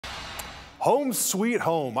Home sweet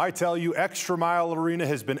home. I tell you, Extra Mile Arena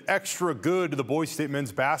has been extra good to the Boise State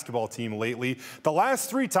men's basketball team lately. The last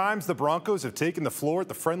 3 times the Broncos have taken the floor at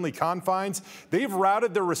the friendly confines, they've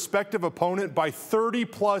routed their respective opponent by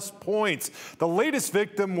 30-plus points. The latest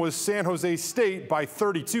victim was San Jose State by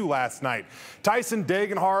 32 last night. Tyson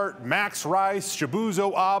Degenhart, Max Rice,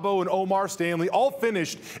 Shabuzo Abo, and Omar Stanley all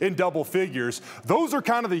finished in double figures. Those are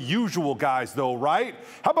kind of the usual guys, though, right?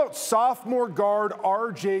 How about sophomore guard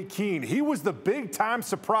R.J. Keene? He was the big-time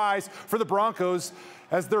surprise for the Broncos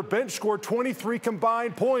as their bench scored 23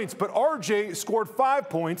 combined points, but RJ scored 5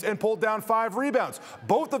 points and pulled down 5 rebounds.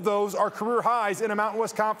 Both of those are career highs in a Mountain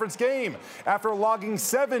West Conference game. After logging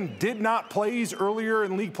 7 did not plays earlier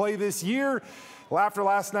in league play this year, after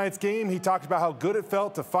last night's game, he talked about how good it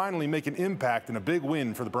felt to finally make an impact in a big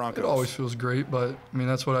win for the Broncos. It always feels great, but, I mean,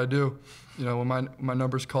 that's what I do. You know, when my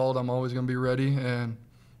number's called, I'm always going to be ready and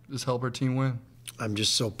just help our team win. I'm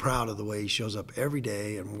just so proud of the way he shows up every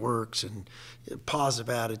day and works and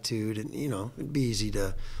positive attitude. And, you know, it'd be easy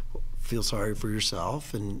to feel sorry for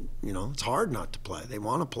yourself. And, you know, it's hard not to play. They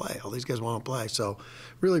want to play. All these guys want to play. So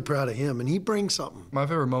really proud of him. And he brings something. My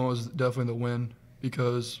favorite moment was definitely the win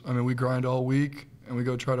because, I mean, we grind all week and we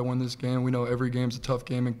go try to win this game. We know every game's a tough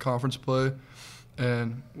game in conference play.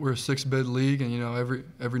 And we're a 6-bid league and, you know,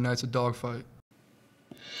 every night's a dogfight.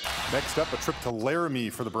 Next up, a trip to Laramie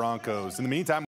for the Broncos. In the meantime,